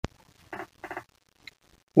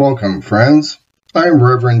Welcome, friends. I'm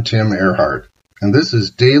Reverend Tim Earhart, and this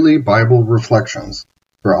is Daily Bible Reflections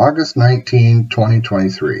for August 19,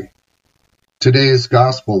 2023. Today's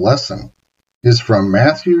Gospel lesson is from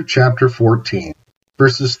Matthew chapter 14,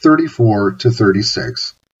 verses 34 to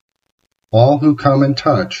 36. All who come and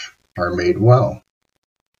touch are made well.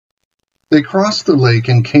 They crossed the lake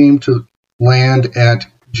and came to land at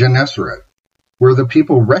Gennesaret, where the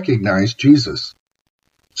people recognized Jesus.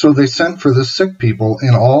 So they sent for the sick people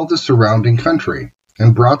in all the surrounding country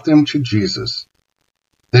and brought them to Jesus.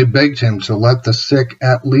 They begged him to let the sick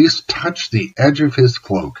at least touch the edge of his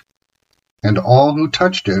cloak, and all who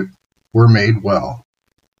touched it were made well.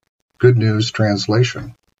 Good News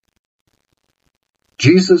Translation.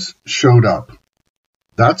 Jesus showed up.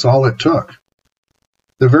 That's all it took.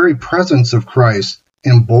 The very presence of Christ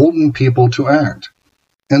emboldened people to act,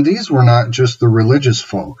 and these were not just the religious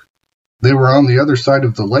folk. They were on the other side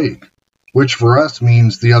of the lake, which for us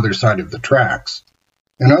means the other side of the tracks.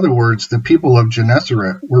 In other words, the people of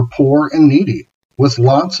Gennesaret were poor and needy, with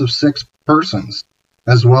lots of sick persons,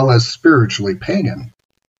 as well as spiritually pagan.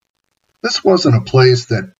 This wasn't a place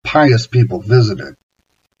that pious people visited.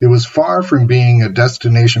 It was far from being a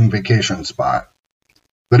destination vacation spot.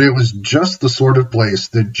 But it was just the sort of place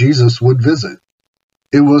that Jesus would visit.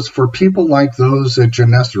 It was for people like those at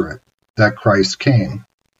Gennesaret that Christ came.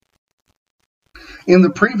 In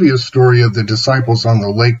the previous story of the disciples on the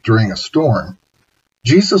lake during a storm,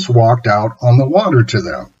 Jesus walked out on the water to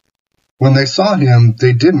them. When they saw him,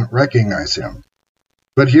 they didn't recognize him.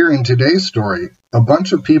 But here in today's story, a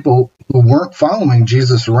bunch of people who weren't following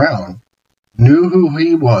Jesus around knew who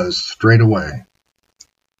he was straight away.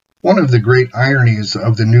 One of the great ironies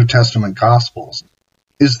of the New Testament Gospels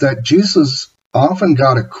is that Jesus often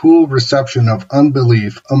got a cool reception of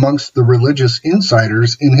unbelief amongst the religious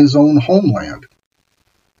insiders in his own homeland,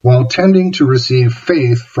 while tending to receive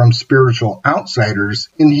faith from spiritual outsiders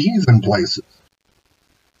in heathen places.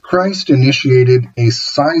 Christ initiated a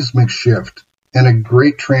seismic shift and a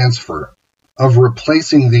great transfer of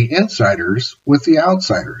replacing the insiders with the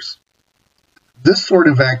outsiders. This sort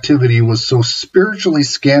of activity was so spiritually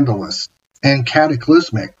scandalous and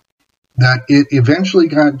cataclysmic that it eventually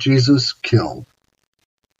got Jesus killed.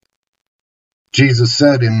 Jesus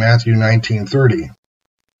said in Matthew 19:30,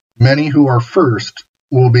 "Many who are first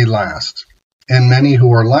will be last, and many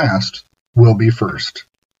who are last will be first."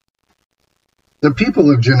 The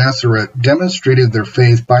people of Gennesaret demonstrated their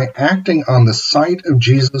faith by acting on the sight of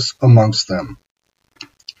Jesus amongst them.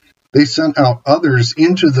 They sent out others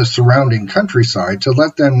into the surrounding countryside to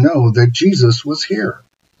let them know that Jesus was here.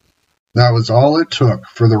 That was all it took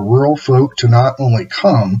for the rural folk to not only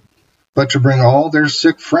come, but to bring all their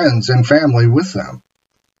sick friends and family with them.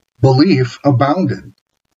 Belief abounded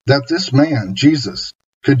that this man, Jesus,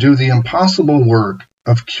 could do the impossible work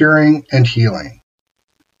of curing and healing.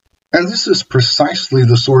 And this is precisely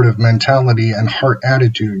the sort of mentality and heart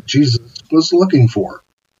attitude Jesus was looking for.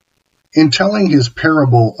 In telling his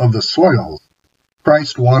parable of the soils,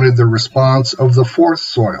 Christ wanted the response of the fourth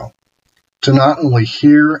soil, to not only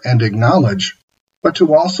hear and acknowledge, but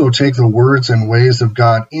to also take the words and ways of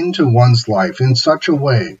God into one's life in such a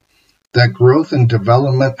way that growth and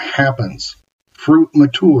development happens, fruit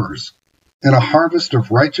matures, and a harvest of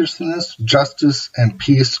righteousness, justice, and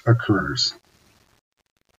peace occurs.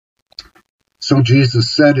 So Jesus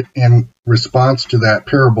said in response to that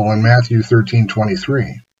parable in Matthew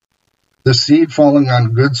 13:23, "The seed falling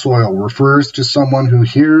on good soil refers to someone who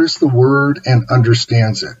hears the word and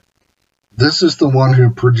understands it. This is the one who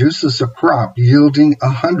produces a crop yielding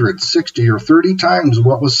 100, 60, or 30 times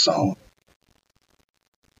what was sown."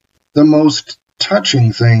 The most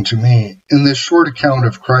touching thing to me in this short account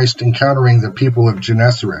of Christ encountering the people of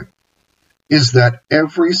Gennesaret is that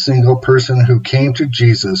every single person who came to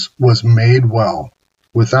Jesus was made well,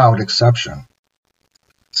 without exception.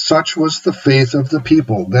 Such was the faith of the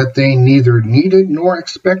people that they neither needed nor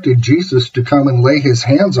expected Jesus to come and lay his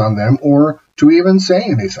hands on them or to even say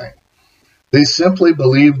anything. They simply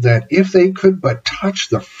believed that if they could but touch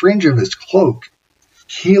the fringe of his cloak,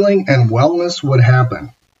 healing and wellness would happen.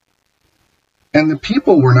 And the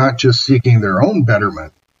people were not just seeking their own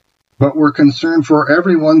betterment, but were concerned for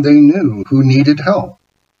everyone they knew who needed help.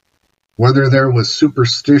 Whether there was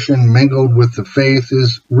superstition mingled with the faith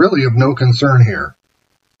is really of no concern here.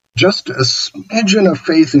 Just a smidgen of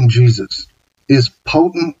faith in Jesus is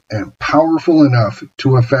potent and powerful enough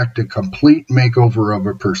to effect a complete makeover of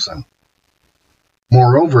a person.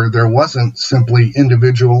 Moreover, there wasn't simply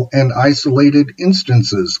individual and isolated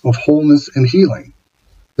instances of wholeness and healing.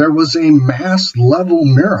 There was a mass-level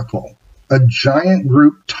miracle, a giant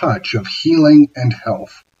group touch of healing and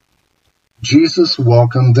health. Jesus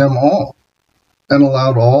welcomed them all and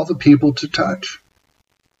allowed all the people to touch.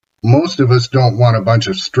 Most of us don't want a bunch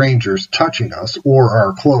of strangers touching us or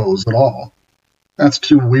our clothes at all. That's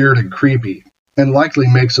too weird and creepy, and likely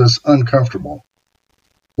makes us uncomfortable.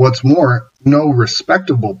 What's more, no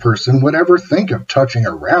respectable person would ever think of touching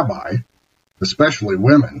a rabbi, especially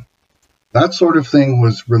women. That sort of thing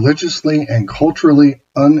was religiously and culturally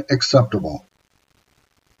unacceptable.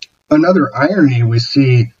 Another irony we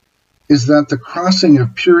see is that the crossing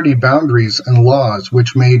of purity boundaries and laws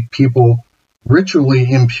which made people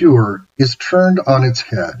ritually impure is turned on its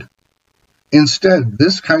head. Instead,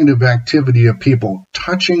 this kind of activity of people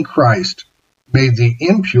touching Christ made the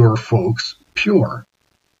impure folks pure.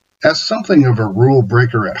 As something of a rule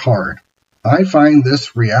breaker at heart, I find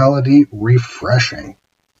this reality refreshing.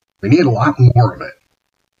 We need a lot more of it.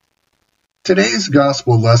 Today's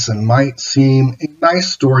gospel lesson might seem a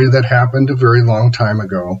nice story that happened a very long time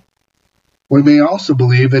ago. We may also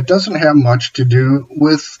believe it doesn't have much to do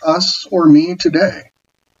with us or me today.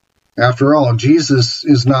 After all, Jesus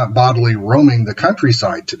is not bodily roaming the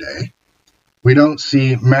countryside today. We don't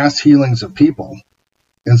see mass healings of people.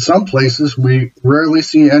 In some places, we rarely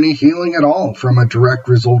see any healing at all from a direct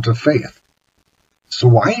result of faith. So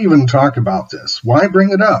why even talk about this? Why bring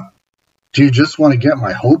it up? Do you just want to get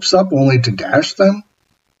my hopes up only to dash them?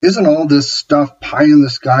 Isn't all this stuff pie in the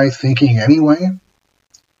sky thinking anyway?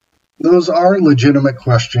 Those are legitimate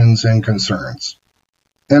questions and concerns,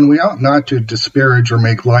 and we ought not to disparage or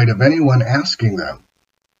make light of anyone asking them.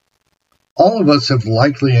 All of us have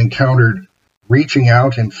likely encountered reaching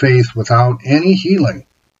out in faith without any healing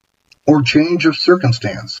or change of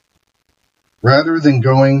circumstance. Rather than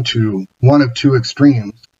going to one of two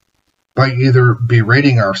extremes, by either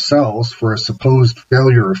berating ourselves for a supposed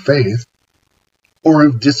failure of faith, or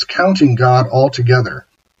of discounting God altogether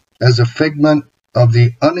as a figment of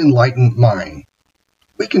the unenlightened mind,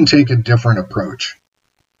 we can take a different approach.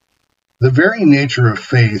 The very nature of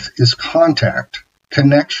faith is contact,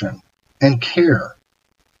 connection, and care.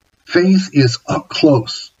 Faith is up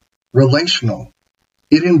close, relational.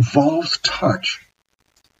 It involves touch.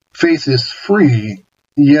 Faith is free,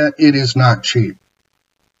 yet it is not cheap.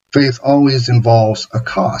 Faith always involves a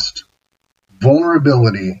cost,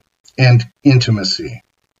 vulnerability, and intimacy.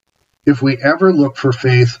 If we ever look for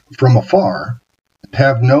faith from afar,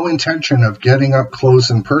 have no intention of getting up close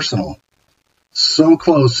and personal, so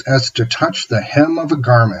close as to touch the hem of a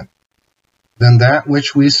garment, then that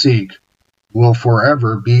which we seek will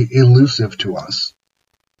forever be elusive to us.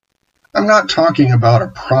 I'm not talking about a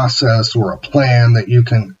process or a plan that you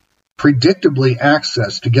can predictably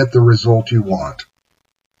access to get the result you want.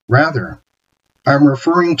 Rather, I'm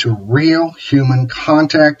referring to real human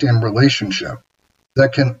contact and relationship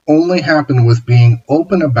that can only happen with being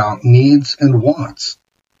open about needs and wants,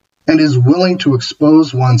 and is willing to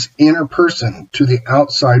expose one's inner person to the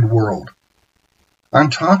outside world. I'm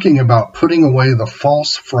talking about putting away the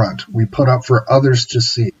false front we put up for others to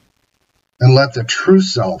see, and let the true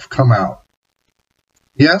self come out.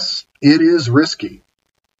 Yes, it is risky.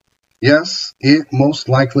 Yes, it most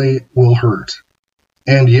likely will hurt.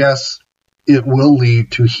 And yes, it will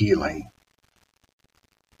lead to healing.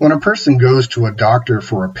 When a person goes to a doctor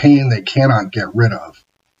for a pain they cannot get rid of,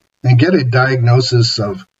 and get a diagnosis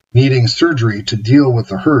of needing surgery to deal with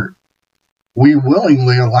the hurt, we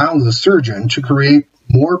willingly allow the surgeon to create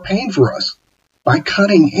more pain for us by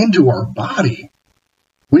cutting into our body.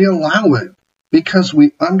 We allow it because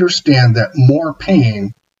we understand that more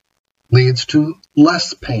pain leads to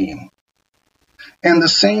less pain. And the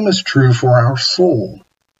same is true for our soul.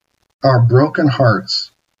 Our broken hearts,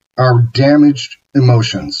 our damaged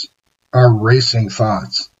emotions, our racing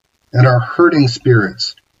thoughts, and our hurting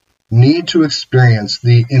spirits need to experience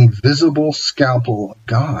the invisible scalpel of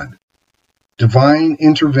God. Divine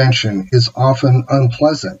intervention is often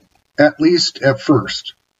unpleasant, at least at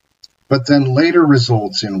first, but then later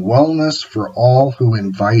results in wellness for all who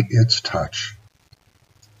invite its touch.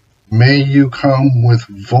 May you come with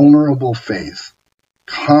vulnerable faith,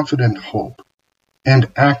 confident hope,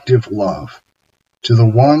 and active love to the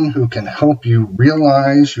one who can help you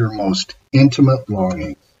realize your most intimate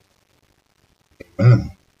longings.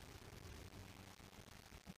 Amen.